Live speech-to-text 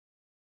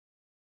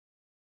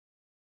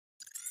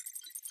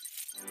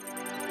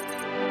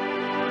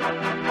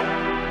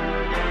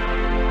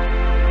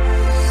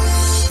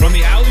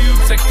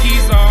at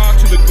Kezar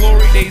to the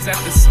glory days at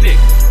the stick.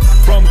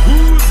 From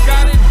who's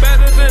got it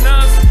better than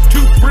us to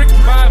brick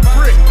by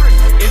brick.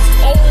 It's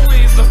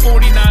always the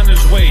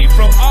 49ers way,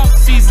 from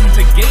off-season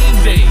to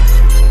game day.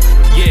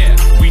 Yeah,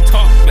 we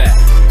talk back.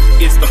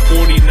 It's the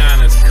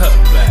 49ers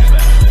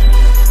cutback.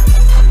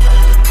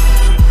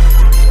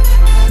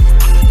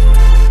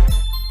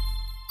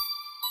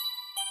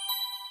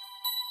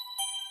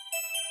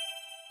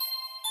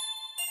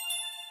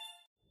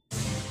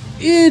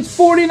 It's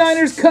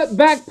 49ers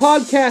Cutback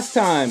podcast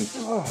time.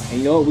 And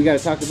you know what we got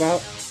to talk about?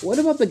 What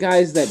about the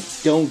guys that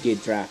don't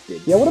get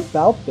drafted? Yeah, what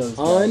about those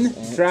guys?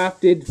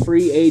 Undrafted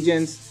free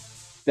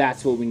agents.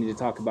 That's what we need to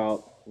talk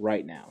about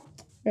right now.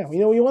 Yeah, you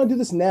know, we want to do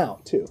this now,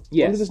 too. Yes.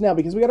 We want to do this now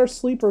because we got our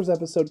Sleepers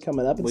episode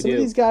coming up. And We some do.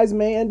 of these guys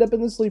may end up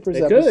in the Sleepers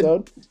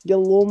episode. Get a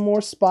little more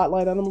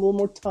spotlight on them, a little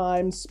more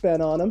time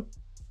spent on them.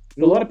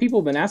 A lot of people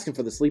have been asking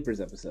for the Sleepers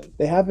episode.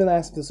 They have been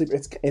asked for the Sleeper.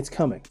 It's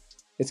coming.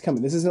 It's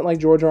coming. This isn't like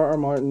George R. R.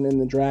 Martin and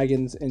the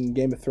Dragons in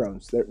Game of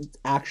Thrones. It's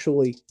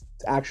actually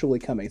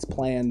coming. It's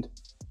planned.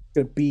 It's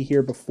going to be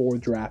here before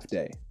draft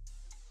day.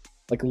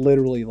 Like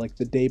literally like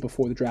the day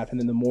before the draft and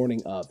then the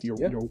morning of. You're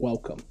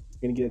welcome.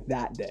 You're going to get it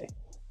that day.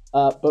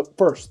 But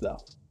first, though,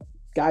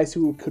 guys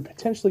who could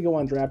potentially go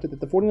undrafted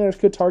that the 49ers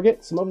could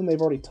target, some of them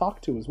they've already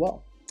talked to as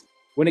well.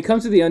 When it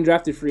comes to the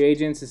undrafted free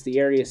agents, it's the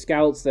area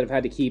scouts that have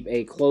had to keep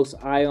a close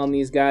eye on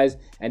these guys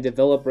and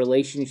develop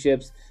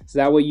relationships so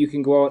that way you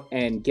can go out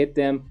and get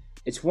them.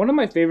 It's one of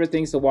my favorite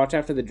things to watch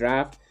after the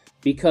draft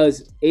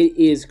because it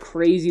is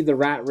crazy the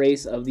rat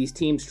race of these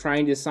teams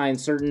trying to sign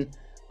certain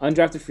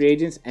undrafted free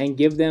agents and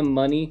give them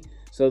money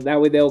so that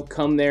way they'll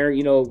come there.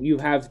 You know, you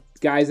have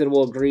guys that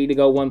will agree to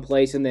go one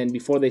place and then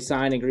before they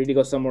sign, agree to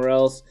go somewhere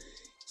else.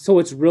 So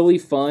it's really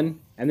fun,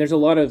 and there's a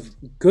lot of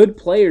good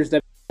players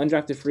that are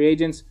undrafted free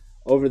agents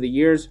over the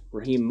years.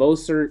 Raheem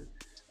Mostert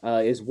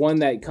is one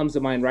that comes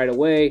to mind right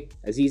away.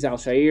 Azeez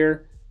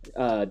Al-Shaair,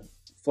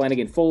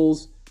 Flanagan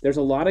Foles. There's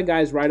a lot of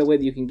guys right away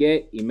that you can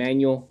get.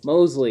 Emmanuel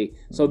Mosley.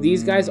 So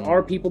these guys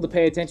are people to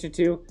pay attention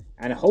to.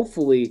 And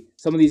hopefully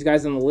some of these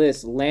guys on the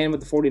list land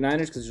with the 49ers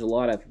because there's a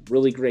lot of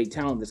really great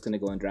talent that's going to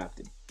go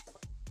undrafted.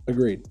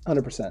 Agreed,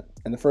 100%.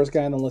 And the first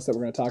guy on the list that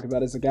we're going to talk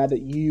about is a guy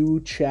that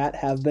you, chat,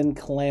 have been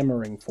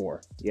clamoring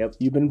for. Yep.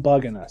 You've been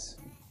bugging us.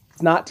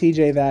 It's not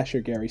TJ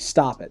Vasher, Gary.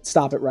 Stop it.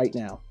 Stop it right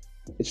now.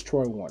 It's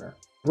Troy Warner,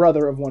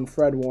 brother of one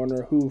Fred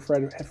Warner, who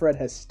Fred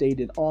has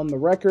stated on the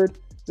record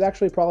is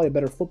actually probably a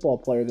better football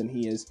player than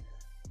he is.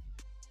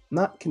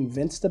 Not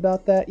convinced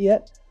about that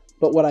yet,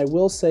 but what I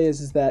will say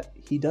is that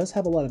he does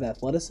have a lot of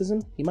athleticism.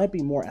 He might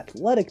be more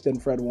athletic than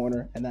Fred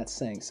Warner, and that's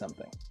saying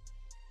something.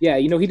 Yeah,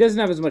 you know, he doesn't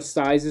have as much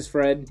size as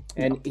Fred,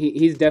 and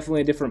he's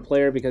definitely a different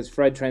player because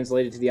Fred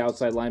translated to the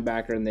outside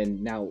linebacker and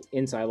then now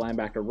inside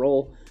linebacker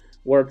role,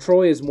 where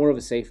Troy is more of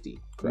a safety.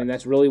 Correct. I mean,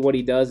 that's really what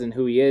he does and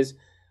who he is.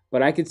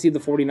 But I could see the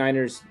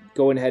 49ers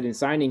going ahead and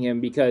signing him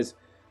because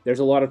there's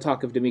a lot of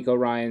talk of DeMeco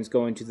Ryans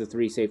going to the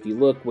 3 safety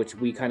look, which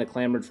we kind of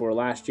clamored for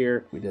last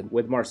year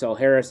with Marcel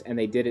Harris, and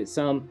they did it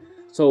some.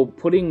 So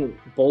putting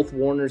both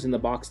Warners in the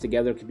box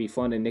together could be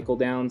fun in nickel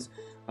downs.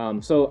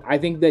 So I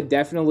think that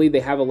definitely they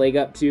have a leg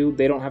up too.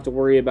 They don't have to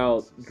worry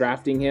about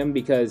drafting him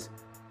because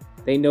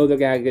they know the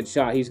guy a good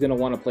shot. He's going to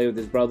want to play with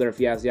his brother if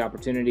he has the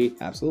opportunity.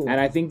 Absolutely.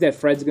 And I think that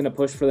Fred's going to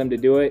push for them to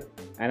do it.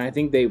 And I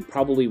think they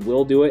probably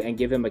will do it and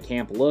give him a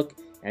camp look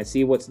and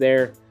see what's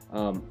there.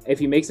 If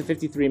he makes a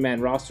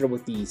 53-man roster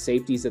with the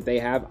safeties that they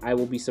have, I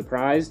will be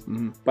surprised.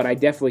 But I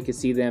definitely could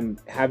see them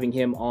having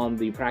him on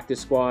the practice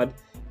squad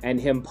and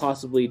him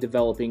possibly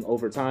developing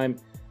over time.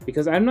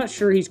 Because I'm not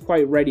sure he's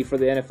quite ready for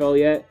the NFL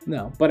yet.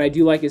 No. But I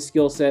do like his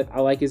skill set. I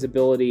like his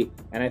ability.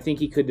 And I think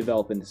he could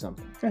develop into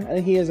something. Yeah, I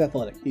think he is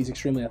athletic. He's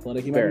extremely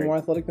athletic. He might be more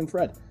athletic than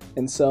Fred.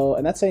 And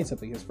that's saying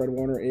something because Fred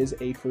Warner is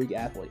a freak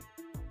athlete.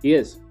 He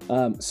is.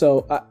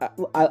 So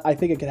I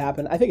think it could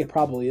happen. I think it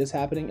probably is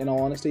happening, in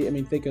all honesty. I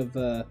mean, think of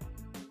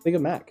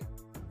Mac.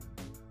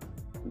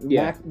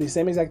 Yeah. Mac, the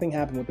same exact thing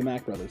happened with the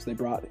Mac brothers. They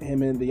brought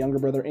him in, the younger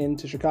brother,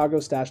 into Chicago,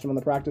 stashed him on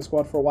the practice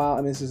squad for a while. I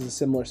mean, this is a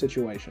similar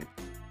situation.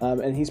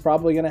 And he's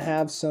probably going to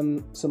have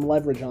some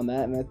leverage on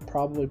that, and that's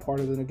probably part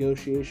of the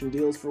negotiation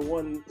deals for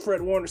one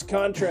Fred Warner's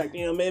contract.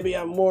 You know, maybe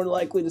I'm more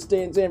likely to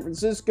stay in San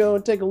Francisco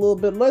and take a little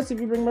bit less if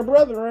you bring my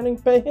brother in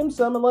and pay him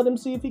some and let him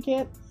see if he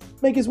can't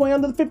make his way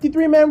onto the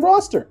 53-man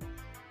roster.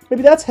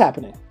 Maybe that's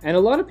happening. And a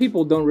lot of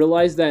people don't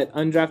realize that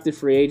undrafted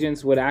free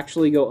agents would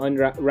actually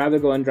rather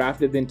go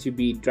undrafted than to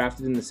be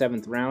drafted in the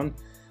 7th round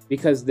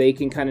because they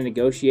can kind of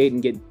negotiate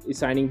and get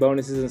signing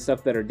bonuses and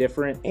stuff that are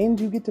different. And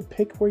you get to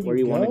pick where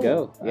you want to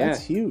go. That's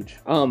huge.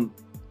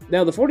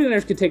 Now, the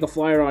 49ers could take a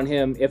flyer on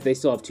him if they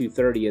still have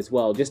 230 as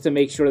well, just to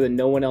make sure that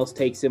no one else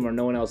takes him or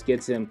no one else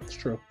gets him. It's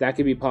true. That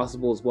could be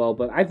possible as well,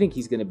 but I think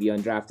he's going to be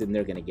undrafted and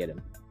they're going to get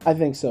him. I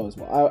think so as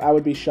well. I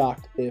would be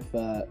shocked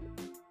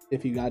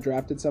if he got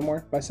drafted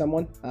somewhere by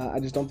someone.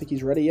 I just don't think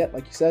he's ready yet,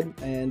 like you said,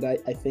 and I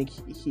think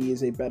he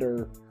is a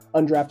better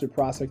undrafted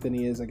prospect than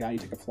he is a guy you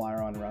take a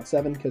flyer on around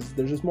 7 because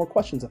there's just more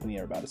questions up in the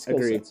air about his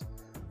skill sets.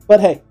 But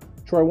hey,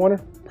 Troy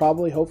Warner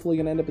hopefully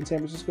going to end up in San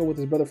Francisco with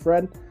his brother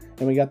Fred,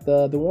 and we got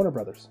the Warner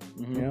brothers,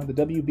 you know, the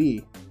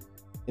WB.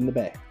 in the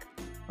Bay.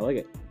 I like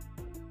it.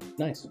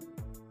 Nice.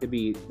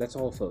 That's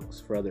all folks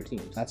for other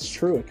teams. That's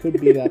true. It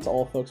could be that's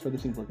all folks for the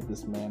teams. Look at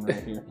this man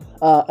right here.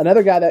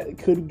 Another guy that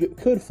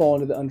could fall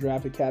into the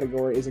undrafted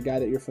category is a guy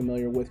that you're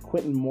familiar with,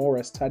 Quentin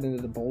Morris, tight end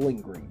of the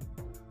Bowling Green.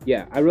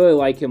 Yeah, I really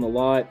like him a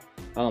lot.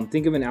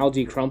 Think of an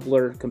Algie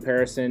Crumpler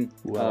comparison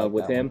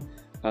with him.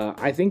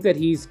 I think that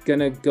he's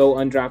gonna go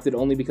undrafted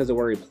only because of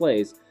where he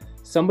plays.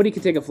 Somebody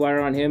could take a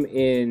flyer on him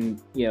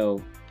in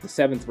the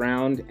 7th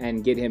round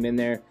and get him in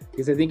there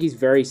because I think he's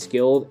very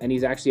skilled and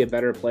he's actually a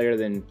better player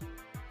than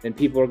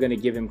people are going to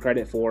give him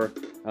credit for.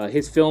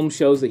 His film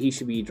shows that he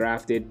should be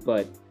drafted,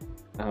 but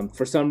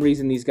for some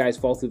reason these guys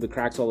fall through the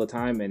cracks all the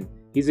time, and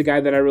he's a guy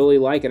that I really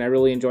like and I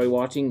really enjoy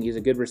watching. He's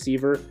a good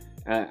receiver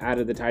out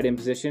of the tight end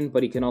position,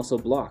 but he can also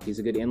block. He's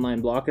a good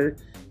inline blocker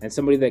and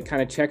somebody that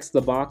kind of checks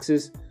the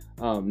boxes.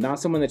 Not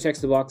someone that checks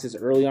the boxes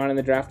early on in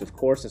the draft, of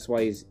course. That's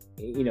why he's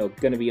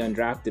going to be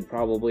undrafted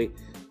probably.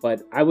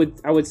 But I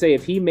would say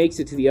if he makes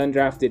it to the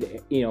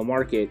undrafted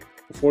market,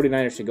 the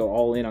 49ers should go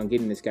all in on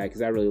getting this guy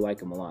because I really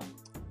like him a lot.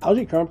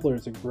 Algie Crumpler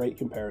is a great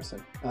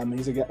comparison.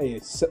 He's a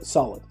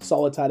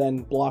solid tight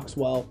end, blocks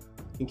well,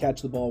 can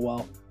catch the ball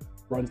well,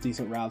 runs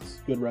decent routes,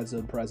 good red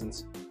zone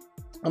presence.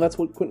 And that's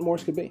what Quentin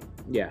Morris could be.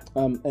 Yeah.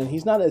 And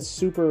he's not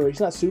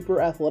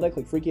super athletic,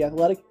 like freaky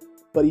athletic,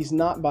 but he's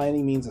not by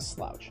any means a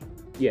slouch.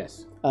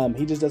 Yes.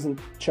 He just doesn't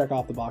check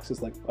off the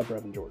boxes like a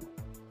Brevin Jordan.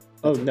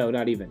 No,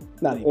 not even.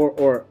 Not even.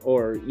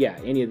 Or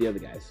any of the other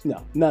guys.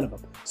 No, none of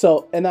them.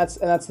 So, and that's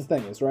the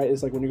thing is, right?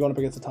 It's like when you're going up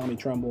against a Tommy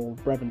Tremble,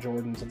 Brevin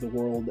Jordans of the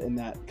world in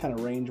that kind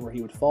of range where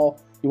he would fall.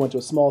 You went to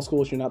a small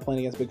school, so you're not playing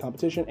against big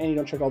competition, and you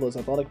don't check all those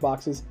athletic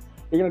boxes.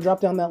 You're going to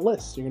drop down that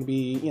list. You're going to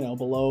be,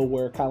 below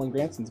where Kylan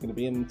Granson's going to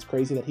be, and it's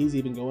crazy that he's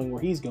even going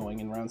where he's going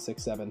in round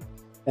 6, 7,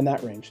 in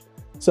that range.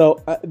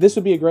 So, this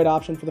would be a great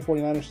option for the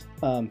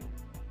 49ers.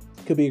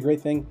 Could be a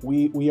great thing.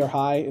 We are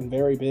high and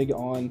very big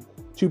on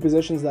two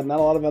positions that not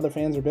a lot of other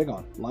fans are big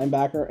on,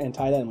 linebacker and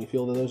tight end. We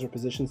feel that those are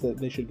positions that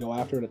they should go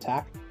after and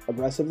attack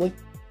aggressively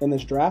in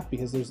this draft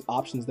because there's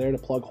options there to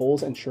plug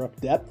holes and shore up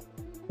depth,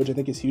 which I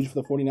think is huge for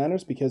the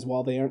 49ers because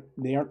while they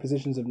aren't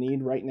positions of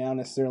need right now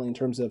necessarily in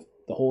terms of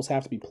the holes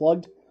have to be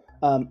plugged,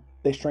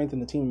 they strengthen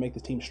the team and make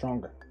the team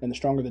stronger. And the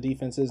stronger the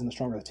defense is and the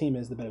stronger the team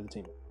is, the better the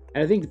team.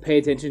 And I think to pay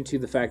attention to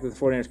the fact that the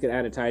 49ers could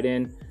add a tight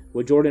end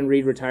with Jordan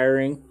Reed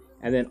retiring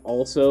and then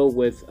also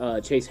with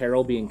Chase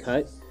Harrell being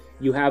cut,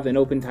 you have an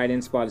open tight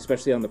end spot,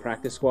 especially on the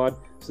practice squad.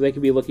 So they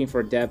could be looking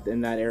for depth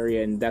in that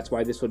area, and that's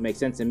why this would make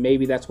sense. And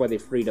maybe that's why they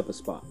freed up a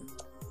spot.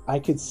 I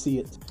could see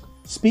it.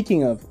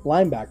 Speaking of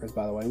linebackers,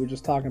 by the way, we were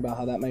just talking about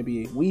how that might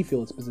be, we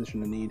feel it's a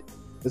position of need.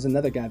 There's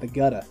another guy, the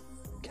Gutta,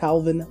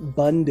 Calvin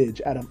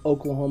Bundage out of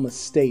Oklahoma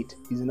State.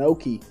 He's an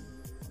Okie,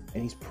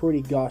 and he's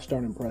pretty gosh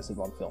darn impressive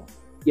on film.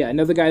 Yeah,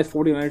 another guy the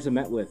 49ers have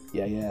met with.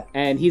 Yeah.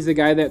 And he's a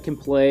guy that can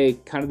play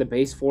kind of the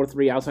base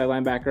 4-3 outside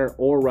linebacker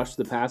or rush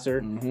the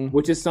passer,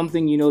 which is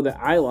something that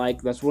I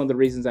like. That's one of the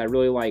reasons I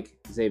really like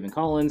Zaven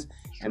Collins,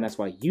 and that's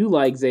why you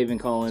like Zaven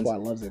Collins. That's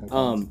why I love Zaven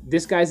Collins.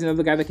 This guy's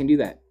another guy that can do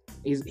that.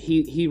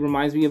 He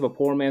reminds me of a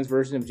poor man's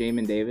version of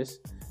Jamin Davis.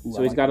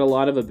 So he's got a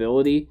lot of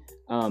ability.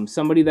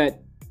 Somebody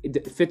that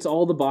fits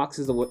all the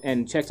boxes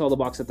and checks all the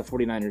boxes that the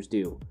 49ers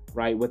do,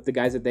 right? With the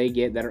guys that they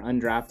get that are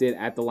undrafted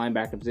at the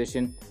linebacker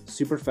position,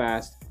 super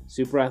fast,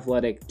 super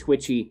athletic,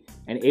 twitchy,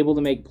 and able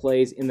to make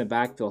plays in the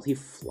backfield. He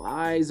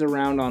flies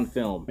around on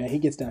film. Man, he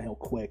gets downhill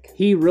quick.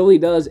 He really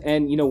does.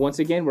 And, once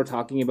again, we're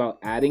talking about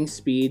adding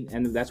speed,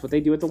 and that's what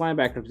they do at the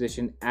linebacker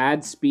position.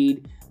 Add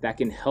speed that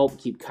can help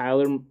keep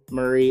Kyler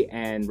Murray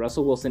and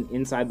Russell Wilson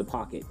inside the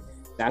pocket.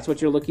 That's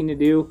what you're looking to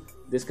do.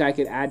 This guy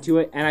could add to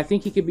it, and I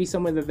think he could be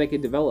someone that they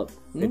could develop.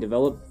 They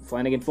developed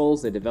Flanagan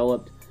Foles. They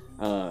developed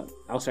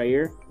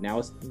Al-Shaair.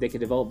 Now they could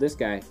develop this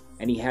guy,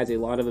 and he has a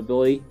lot of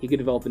ability. He could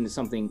develop into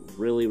something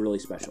really, really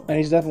special. And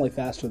he's definitely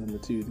faster than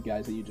the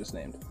guys that you just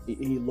named.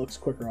 He looks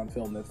quicker on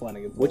film than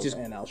Flanagan Foles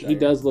and Al-Shaair. He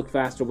does look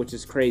faster, which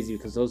is crazy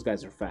because those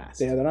guys are fast.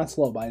 Yeah, they're not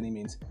slow by any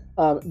means.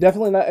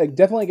 Definitely a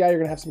guy you're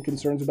going to have some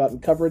concerns about in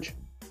coverage.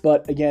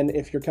 But again,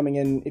 if he's coming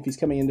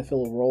in to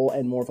fill a role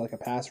and more of like a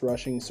pass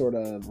rushing sort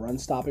of run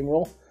stopping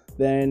role,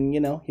 then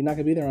he's not going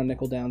to be there on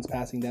nickel downs,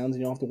 passing downs,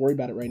 and you don't have to worry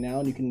about it right now.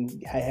 And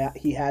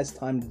he has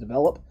time to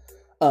develop.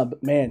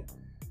 But man,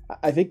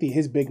 I think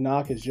his big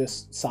knock is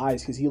just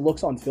size because he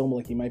looks on film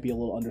like he might be a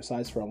little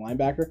undersized for a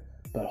linebacker.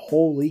 But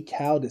holy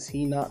cow, does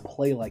he not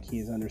play like he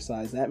is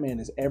undersized? That man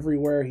is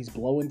everywhere. He's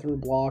blowing through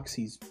blocks.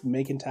 He's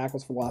making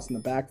tackles for loss in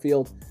the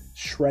backfield,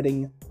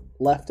 shredding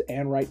left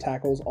and right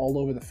tackles all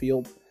over the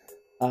field.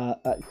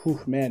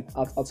 Man,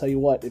 I'll tell you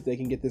what, if they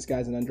can get this guy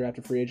as an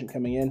undrafted free agent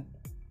coming in,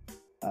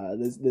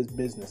 there's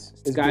business.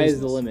 The guy is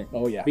the limit.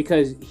 Oh, yeah.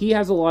 Because he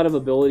has a lot of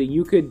ability.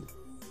 You could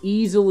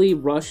easily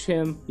rush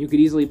him. You could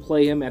easily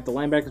play him at the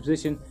linebacker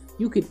position.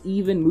 You could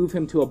even move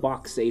him to a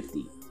box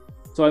safety.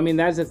 So,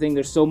 that's the thing.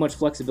 There's so much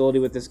flexibility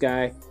with this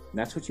guy. And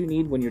that's what you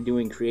need when you're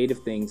doing creative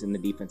things in the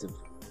defensive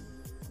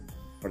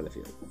part of the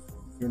field.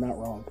 You're not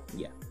wrong.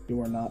 Yeah. You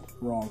are not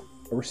wrong.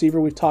 A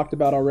receiver we've talked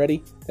about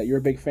already that you're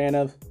a big fan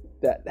of,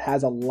 that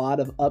has a lot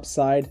of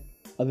upside,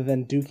 other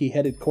than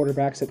Dookie-headed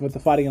quarterbacks with the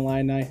Fighting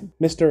Illini,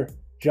 Mr.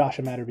 Josh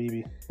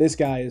Imatorbhebhe. This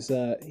guy is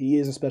he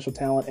is a special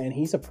talent, and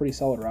he's a pretty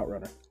solid route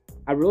runner.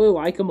 I really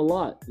like him a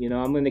lot. You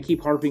know, I'm going to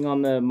keep harping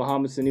on the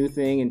Mohamed Sanu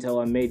thing until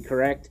I'm made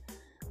correct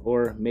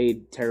or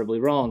made terribly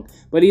wrong.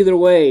 But either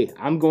way,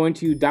 I'm going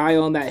to die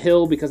on that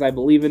hill because I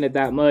believe in it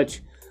that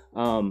much.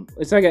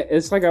 It's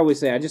like I always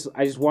say, I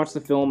just watch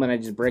the film and I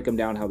just break them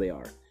down how they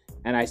are.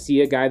 And I see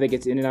a guy that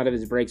gets in and out of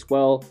his breaks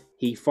well.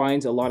 He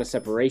finds a lot of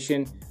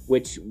separation,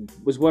 which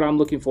was what I'm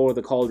looking for with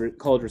a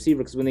college receiver,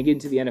 because when they get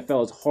into the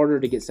NFL, it's harder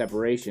to get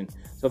separation.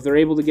 So if they're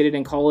able to get it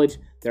in college,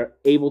 they're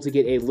able to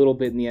get a little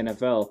bit in the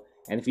NFL.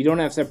 And if you don't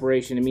have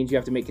separation, it means you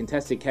have to make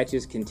contested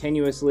catches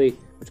continuously,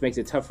 which makes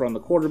it tougher on the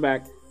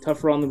quarterback,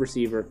 tougher on the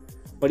receiver.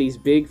 But he's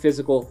big,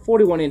 physical,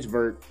 41-inch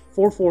vert,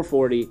 4.4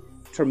 40,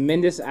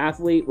 tremendous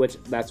athlete, which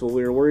that's what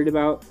we were worried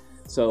about.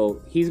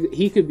 So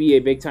he could be a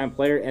big-time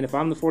player. And if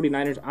I'm the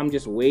 49ers, I'm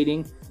just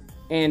waiting.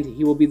 And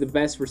he will be the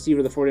best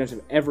receiver the 49ers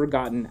have ever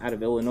gotten out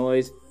of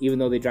Illinois, even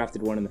though they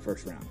drafted one in the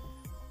first round.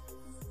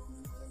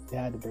 You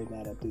had to bring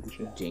that up, didn't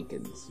you?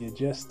 Jenkins. You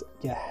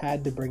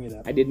had to bring it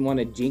up. I didn't want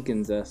to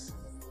Jenkins us.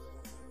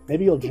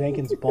 Maybe he'll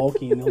Jenkins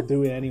bulky and he'll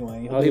do it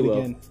anyway. He will.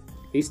 Again.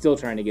 He's still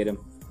trying to get him.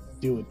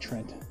 Do it,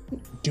 Trent.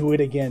 Do it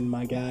again,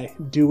 my guy.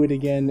 Do it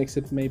again,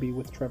 except maybe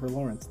with Trevor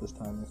Lawrence this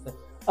time.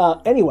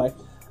 Anyway,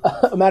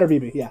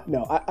 Imatorbhebhe. Yeah,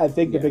 no, I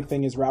think the big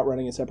thing is route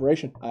running and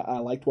separation. I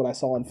liked what I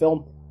saw in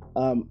film.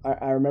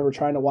 I remember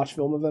trying to watch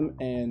film of him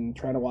and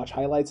trying to watch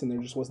highlights, and there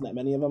just wasn't that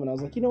many of them. And I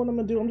was like, you know what I'm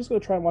going to do? I'm just going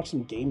to try and watch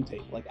some game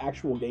tape, like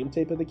actual game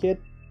tape of the kid.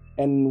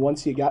 And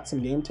once you got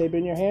some game tape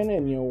in your hand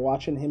and you're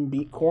watching him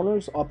beat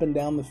corners up and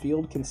down the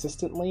field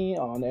consistently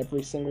on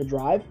every single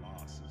drive,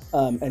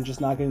 and just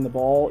not getting the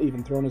ball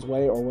even thrown his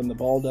way, or when the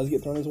ball does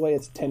get thrown his way,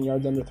 it's 10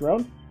 yards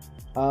underthrown.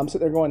 So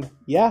they're going,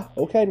 yeah,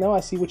 okay, no, I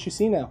see what you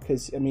see now.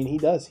 Because, I mean, he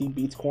does. He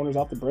beats corners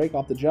off the break,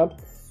 off the jump.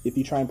 If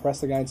you try and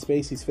press the guy in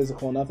space, he's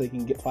physical enough that he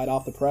can get fight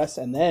off the press.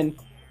 And then,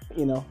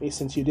 you know,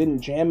 since you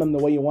didn't jam him the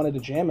way you wanted to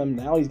jam him,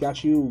 now he's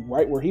got you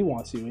right where he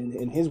wants you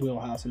in his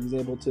wheelhouse. And he's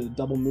able to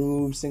double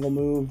move, single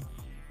move,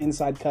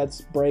 inside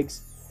cuts,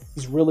 breaks.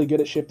 He's really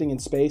good at shifting in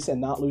space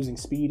and not losing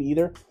speed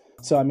either.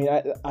 So, I mean,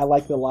 I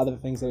like a lot of the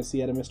things that I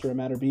see out of Mr.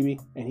 Imatorbhebhe,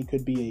 and he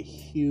could be a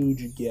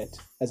huge get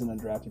as an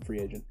undrafted free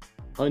agent.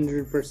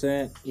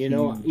 100%. You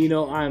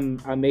know,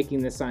 I'm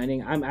making the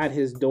signing. I'm at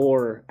his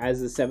door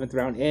as the 7th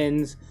round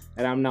ends,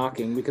 and I'm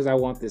knocking because I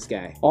want this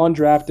guy. On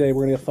draft day,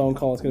 we're gonna get a phone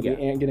call. It's gonna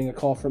be Ant getting a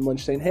call from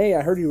Lynch saying, "Hey,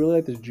 I heard you really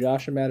like this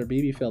Josh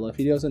Imatorbhebhe fella. If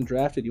he goes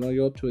undrafted, you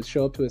want to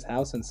show up to his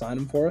house and sign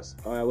him for us?"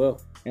 Oh, I will.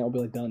 Ant will be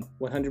like, "Done."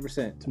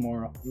 100%.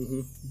 Tomorrow.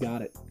 Mm-hmm.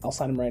 Got it. I'll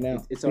sign him right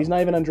now. He's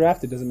not even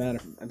undrafted. Doesn't matter.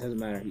 It doesn't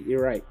matter.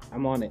 You're right.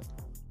 I'm on it.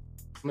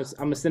 I'm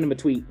gonna send him a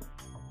tweet.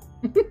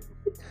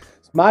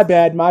 My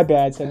bad.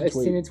 Send a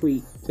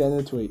tweet. Send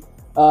a tweet.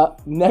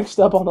 Next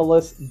up on the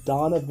list,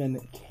 Donovan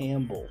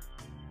Campbell,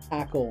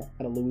 tackle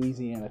at a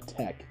Louisiana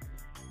Tech.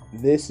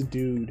 This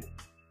dude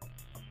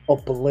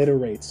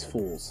obliterates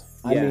fools.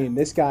 I mean,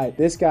 this guy,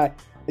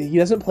 he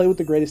doesn't play with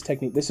the greatest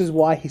technique. This is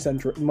why he's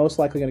most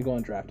likely going to go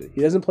undrafted.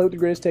 He doesn't play with the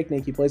greatest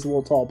technique. He plays a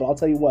little tall, but I'll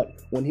tell you what,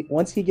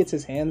 once he gets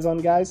his hands on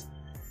guys,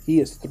 he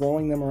is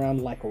throwing them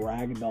around like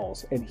rag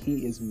dolls, and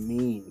he is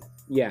mean.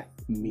 Yeah.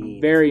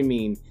 Mean. Very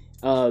mean.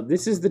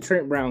 This is the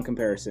Trent Brown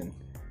comparison.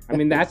 I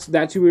mean, that's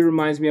who he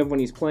reminds me of when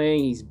he's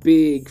playing. He's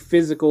big,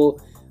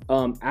 physical,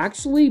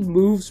 actually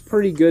moves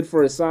pretty good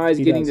for his size,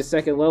 getting to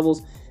second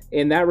levels.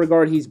 In that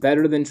regard, he's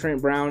better than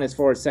Trent Brown as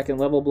far as second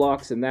level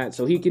blocks and that.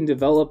 So he can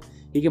develop,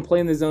 he can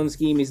play in the zone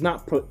scheme. He's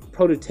not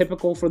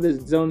prototypical for the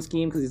zone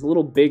scheme because he's a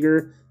little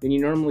bigger than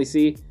you normally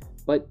see.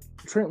 But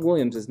Trent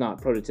Williams is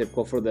not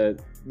prototypical for the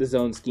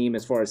zone scheme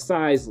as far as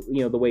size,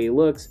 you know, the way he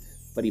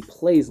looks, but he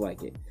plays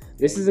like it.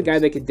 This is a guy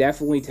that could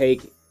definitely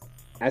take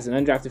as an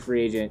undrafted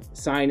free agent,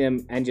 sign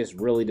him, and just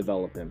really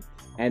develop him.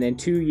 And in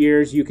 2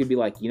 years, you could be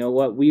like, you know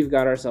what, we've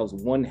got ourselves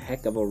one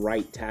heck of a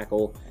right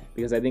tackle,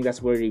 because I think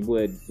that's where he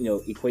would, you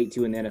know, equate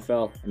to in the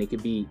NFL, and he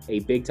could be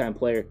a big-time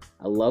player.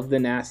 I love the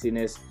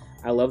nastiness.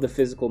 I love the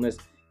physicalness.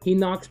 He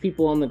knocks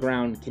people on the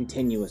ground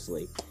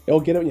continuously.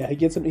 He'll get him. Yeah, he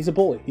gets him. He's a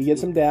bully. He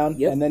gets him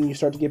down, and then you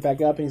start to get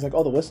back up, and he's like,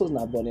 oh, the whistle's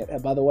not blown yet.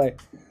 And by the way,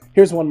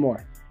 here's one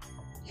more.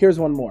 Here's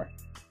one more.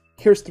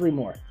 Here's 3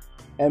 more.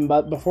 And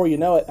but before you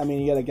know it, I mean,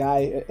 you got a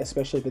guy,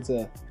 especially if it's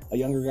a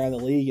younger guy in the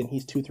league and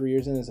he's 2-3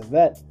 years in as a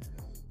vet,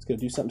 he's going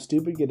to do something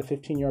stupid, get a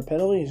 15-yard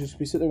penalty. He's just going to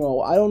be sitting there going,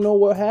 well, I don't know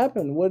what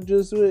happened.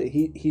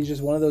 He's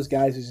just one of those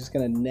guys who's just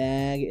going to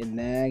nag and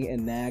nag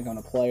and nag on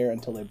a player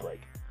until they break.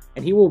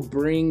 And he will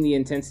bring the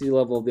intensity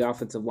level of the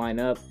offensive line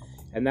up.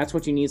 And that's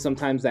what you need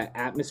sometimes, that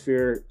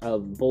atmosphere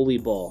of bully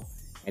ball.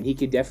 And he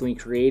could definitely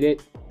create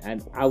it.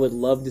 And I would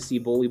love to see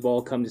bully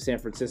ball come to San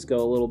Francisco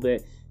a little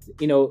bit.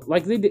 You know,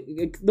 like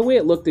the way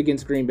it looked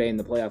against Green Bay in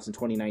the playoffs in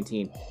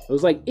 2019. It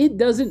was like, it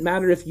doesn't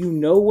matter if you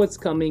know what's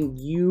coming.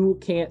 You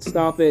can't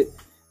stop it.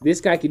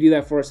 This guy could do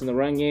that for us in the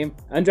run game.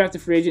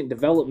 Undrafted free agent,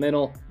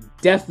 developmental.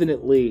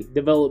 Definitely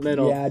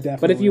developmental. Yeah,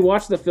 definitely. But if you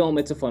watch the film,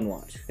 it's a fun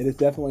watch. It is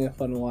definitely a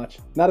fun watch.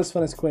 Not as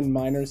fun as Quinn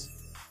Miners.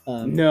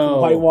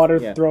 Whitewater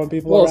Yeah. throwing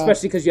people Well, around.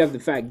 especially because you have the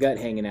fat gut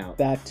hanging out.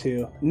 That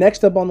too.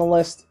 Next up on the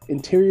list,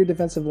 interior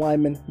defensive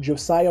lineman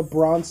Josiah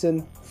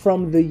Bronson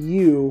from the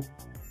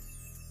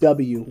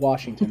UW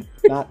Washington.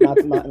 not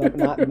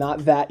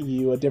that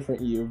U, a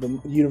different U, the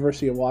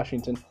University of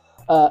Washington.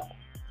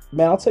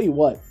 Man, I'll tell you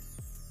what.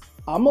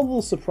 I'm a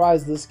little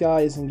surprised this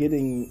guy isn't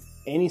getting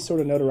any sort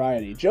of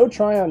notoriety. Joe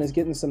Tryon is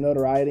getting some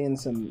notoriety and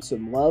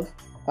some love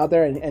out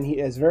there, and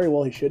he as very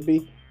well he should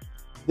be.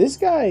 This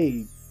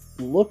guy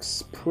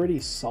looks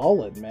pretty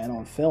solid, man,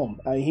 on film.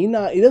 I mean,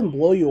 he doesn't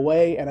blow you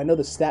away, and I know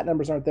the stat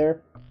numbers aren't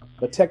there,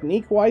 but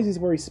technique-wise, he's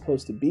where he's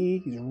supposed to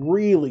be. He's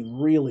really,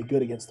 really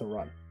good against the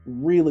run.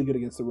 Really good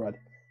against the run.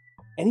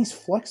 And he's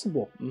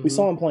flexible. Mm-hmm. We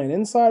saw him playing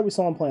inside. We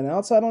saw him playing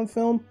outside on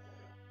film.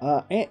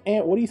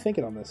 Ant, what are you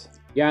thinking on this?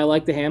 Yeah, I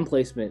like the hand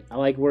placement. I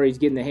like where he's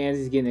getting the hands,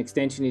 he's getting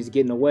extension, he's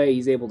getting away,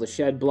 he's able to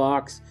shed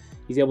blocks,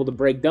 he's able to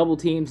break double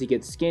teams, he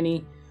gets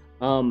skinny.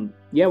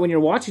 Yeah, when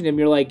you're watching him,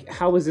 you're like,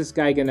 how is this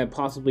guy going to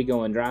possibly go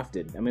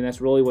undrafted? I mean,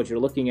 that's really what you're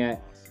looking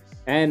at.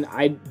 And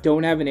I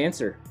don't have an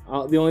answer.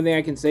 The only thing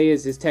I can say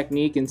is his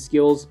technique and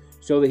skills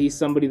show that he's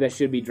somebody that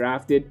should be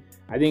drafted.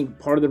 I think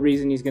part of the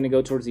reason he's going to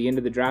go towards the end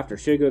of the draft, or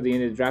should go to the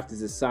end of the draft,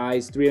 is his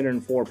size,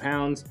 304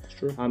 pounds. That's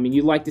true. I mean,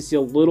 you'd like to see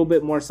a little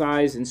bit more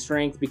size and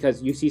strength,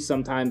 because you see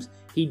sometimes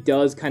he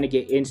does kind of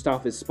get inched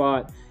off his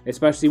spot,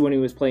 especially when he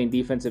was playing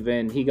defensive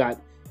end. He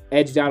got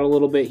edged out a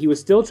little bit. He was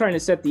still trying to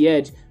set the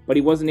edge, but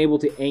he wasn't able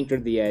to anchor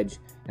the edge.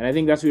 And I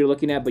think that's what you're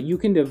looking at. But you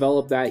can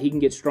develop that. He can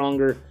get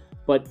stronger.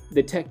 But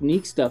the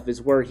technique stuff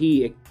is where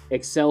he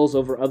excels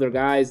over other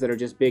guys that are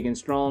just big and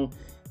strong.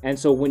 And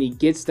so when he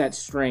gets that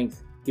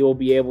strength, he will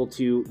be able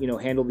to,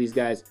 handle these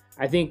guys.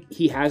 I think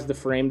he has the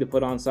frame to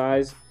put on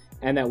size,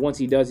 and that once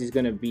he does, he's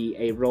going to be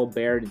a real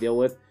bear to deal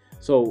with.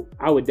 So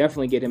I would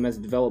definitely get him as a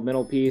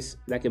developmental piece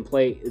that can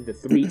play the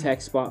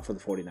 3-tech spot for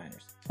the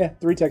 49ers. Yeah,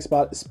 3-tech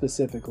spot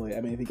specifically.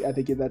 I mean, I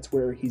think that's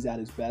where he's at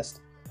his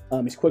best.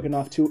 He's quick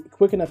enough too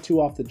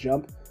off the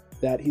jump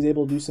that he's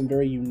able to do some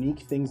very unique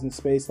things in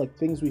space, like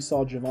things we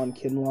saw Javon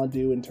Kinlaw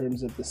do in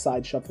terms of the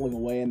side shuffling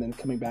away and then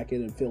coming back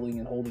in and filling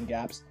and holding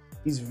gaps.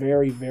 He's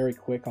very, very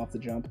quick off the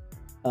jump.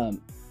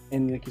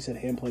 And like you said,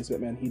 hand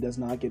placement, man, he does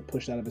not get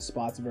pushed out of his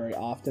spots very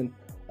often,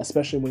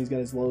 especially when he's got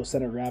his low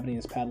center of gravity and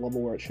his pad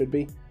level where it should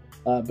be.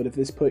 But if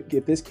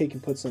this kid can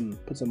put some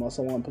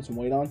muscle on, put some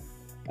weight on,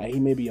 he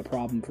may be a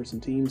problem for some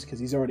teams, because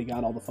he's already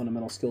got all the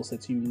fundamental skill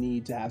sets you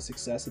need to have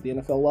success at the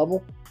NFL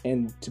level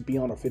and to be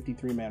on a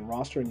 53-man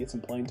roster and get some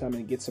playing time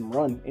and get some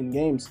run in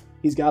games.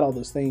 He's got all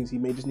those things. He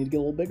may just need to get a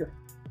little bigger.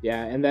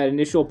 Yeah, and that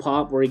initial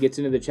pop where he gets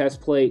into the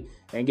chest plate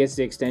and gets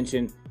the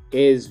extension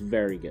is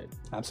very good.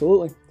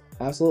 Absolutely.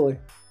 Absolutely.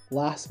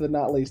 Last but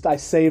not least, I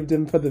saved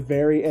him for the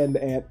very end,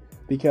 Ant,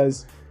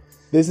 because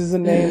this is a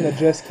name that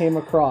just came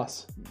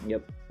across.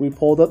 Yep. We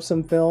pulled up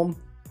some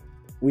film,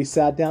 we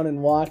sat down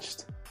and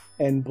watched,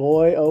 and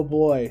boy, oh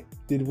boy,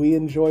 did we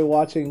enjoy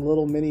watching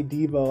little mini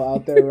Debo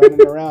out there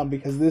running around,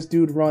 because this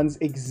dude runs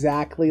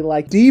exactly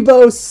like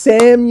Debo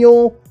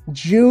Samuel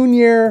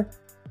Jr.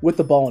 with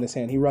the ball in his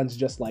hand. He runs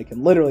just like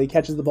him. Literally, he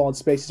catches the ball in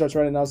space, he starts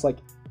running, and I was like,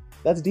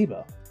 that's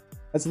Debo.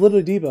 That's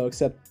literally Debo,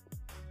 except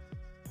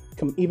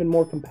even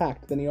more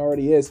compact than he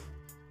already is,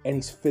 and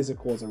he's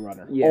physical as a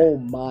runner. Yeah. Oh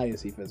my,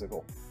 is he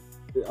physical.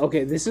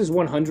 Okay, this is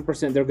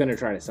 100% they're going to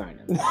try to sign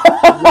him.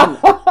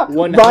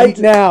 100, right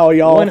now,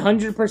 y'all.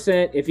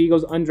 100%, if he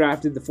goes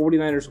undrafted, the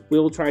 49ers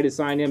will try to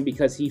sign him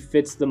because he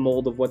fits the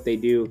mold of what they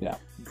do. Yeah.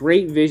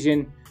 Great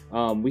vision.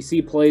 We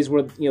see plays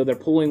where they're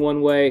pulling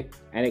one way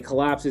and it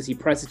collapses. He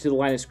presses to the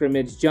line of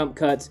scrimmage, jump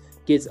cuts,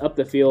 gets up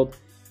the field.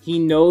 He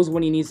knows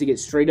when he needs to get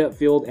straight up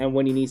field and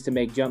when he needs to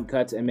make jump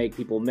cuts and make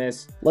people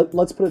miss.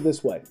 Let's put it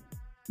this way.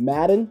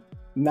 Madden,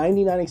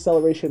 99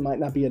 acceleration might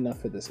not be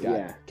enough for this guy.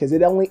 Yeah. Because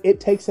it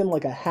takes him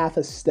like a half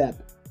a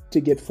step to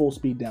get full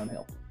speed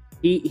downhill.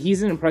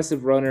 He's an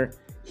impressive runner.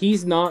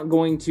 He's not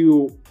going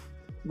to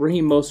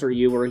Raheem Mostert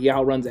you where he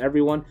outruns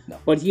everyone, No.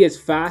 but he is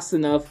fast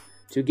enough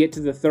to get to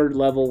the third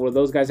level where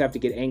those guys have to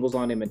get angles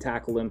on him and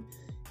tackle him.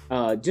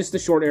 Just the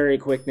short area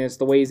quickness,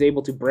 the way he's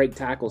able to break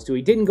tackles too.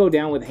 He didn't go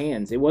down with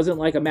hands. It wasn't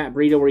like a Matt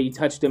Breida where you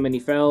touched him and he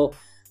fell.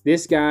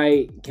 This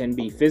guy can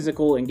be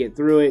physical and get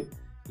through it.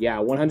 Yeah,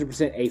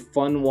 100% a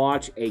fun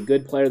watch, a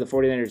good player the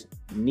 49ers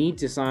need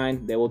to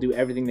sign. They will do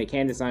everything they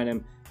can to sign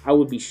him. I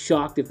would be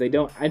shocked if they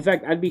don't. In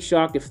fact, I'd be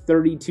shocked if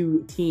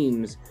 32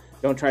 teams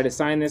don't try to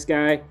sign this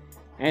guy.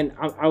 And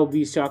I will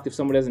be shocked if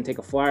someone doesn't take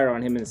a flyer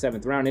on him in the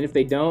 7th round. And if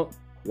they don't,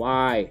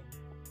 why?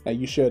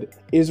 You should.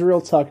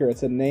 Israel Tucker,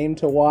 it's a name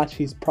to watch.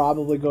 He's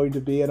probably going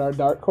to be in our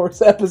Dark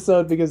Horse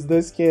episode because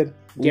this kid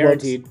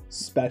Guaranteed. looks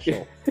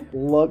special.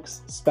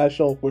 Looks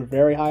special. We're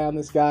very high on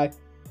this guy.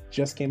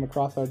 Just came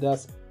across our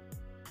desk.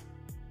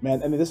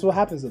 Man, I mean, this is what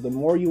happens, though. The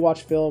more you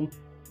watch film,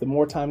 the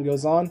more time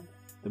goes on,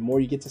 the more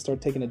you get to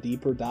start taking a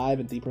deeper dive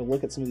and deeper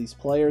look at some of these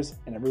players.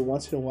 And every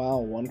once in a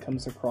while, one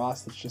comes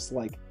across that's just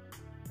like,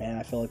 man,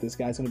 I feel like this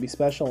guy's going to be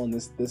special. And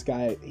this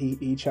guy,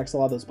 he checks a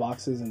lot of those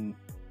boxes and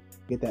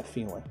get that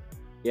feeling.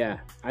 Yeah,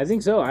 I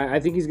think so. I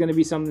think he's going to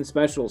be something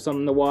special,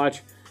 something to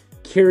watch.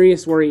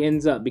 curious where he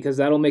ends up because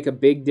that'll make a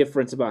big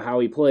difference about how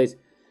he plays.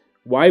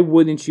 Why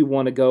wouldn't you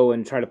want to go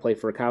and try to play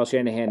for Kyle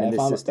Shanahan in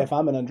this system? If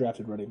I'm an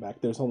undrafted running back,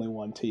 there's only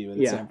one team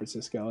in San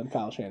Francisco, and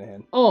Kyle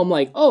Shanahan. Oh, I'm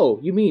like, oh,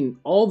 you mean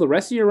all the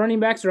rest of your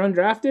running backs are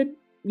undrafted?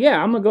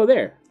 Yeah, I'm gonna go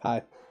there.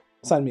 Hi,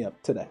 sign me up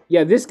today.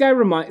 Yeah, this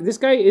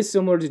guy is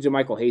similar to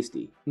JaMycal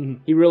Hasty.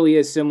 Mm-hmm. He really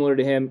is similar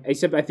to him,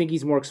 except I think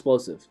he's more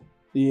explosive.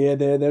 Yeah,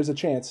 there's a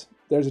chance.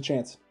 There's a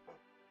chance.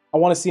 I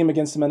want to see him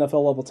against some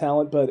NFL level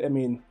talent, but I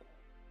mean,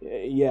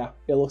 yeah,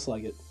 it looks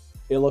like it.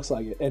 It looks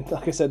like it. And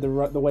like I said, the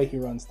way he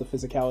runs, the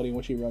physicality in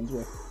which he runs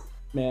with,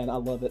 man, I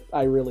love it.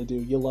 I really do.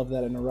 You love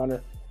that in a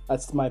runner.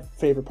 That's my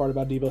favorite part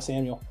about Deebo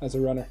Samuel as a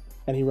runner,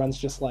 and he runs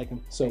just like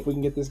him. So if we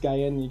can get this guy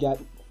in, you got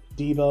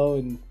Deebo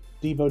and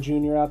Deebo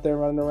Jr. out there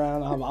running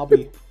around, I'll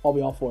be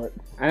all for it.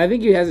 And I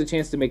think he has a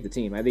chance to make the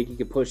team. I think he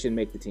could push and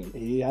make the team.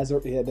 He has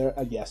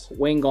yes.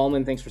 Wayne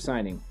Gallman, thanks for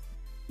signing.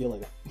 See you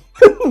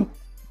later.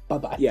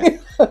 Bye-bye. Yeah,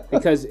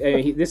 because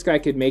this guy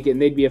could make it,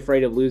 and they'd be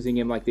afraid of losing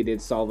him like they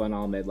did Salvon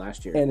Ahmed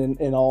last year. And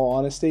in all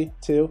honesty,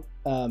 too,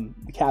 the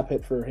cap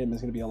hit for him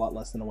is going to be a lot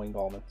less than a Wayne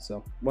Gallman.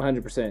 So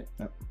 100%.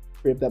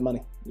 Free up that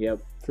money.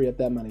 Yep. Free up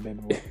that money, baby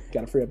boy.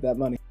 Got to free up that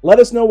money. Let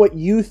us know what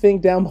you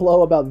think down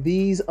below about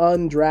these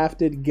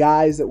undrafted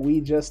guys that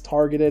we just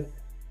targeted.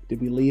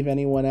 Did we leave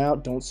anyone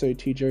out? Don't say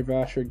TJ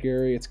Vasher,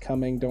 Gary. It's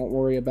coming. Don't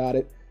worry about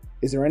it.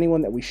 Is there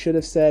anyone that we should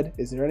have said?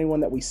 Is there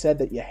anyone that we said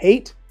that you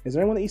hate? Is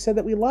there anyone that you said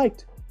that we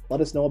liked? Let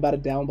us know about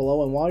it down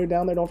below. And while you're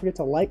down there, don't forget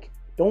to like,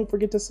 don't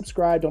forget to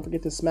subscribe, don't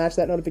forget to smash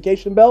that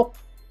notification bell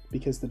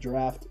because the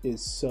draft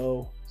is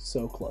so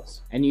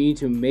close. And you need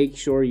to make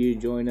sure you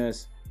join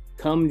us.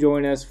 Come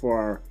join us for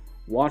our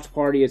watch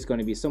party. It's going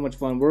to be so much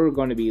fun. We're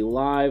going to be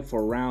live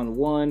for round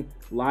 1,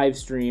 live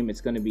stream.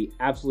 It's going to be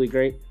absolutely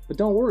great. But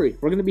don't worry,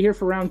 we're going to be here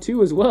for round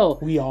 2 as well.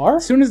 We are?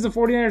 As soon as the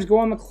 49ers go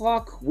on the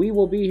clock, we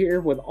will be here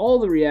with all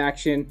the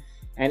reaction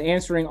and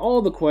answering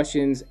all the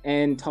questions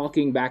and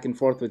talking back and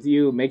forth with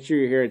you. Make sure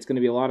you're here. It's going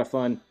to be a lot of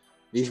fun.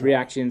 These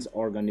reactions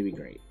are going to be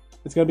great.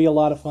 It's going to be a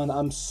lot of fun.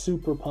 I'm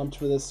super pumped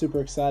for this,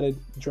 super excited.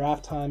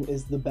 Draft time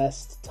is the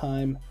best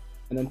time.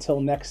 And until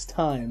next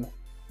time,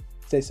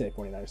 stay safe,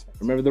 49ers fans.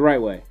 Remember, the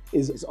right way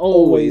is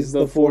always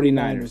the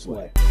 49ers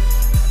way.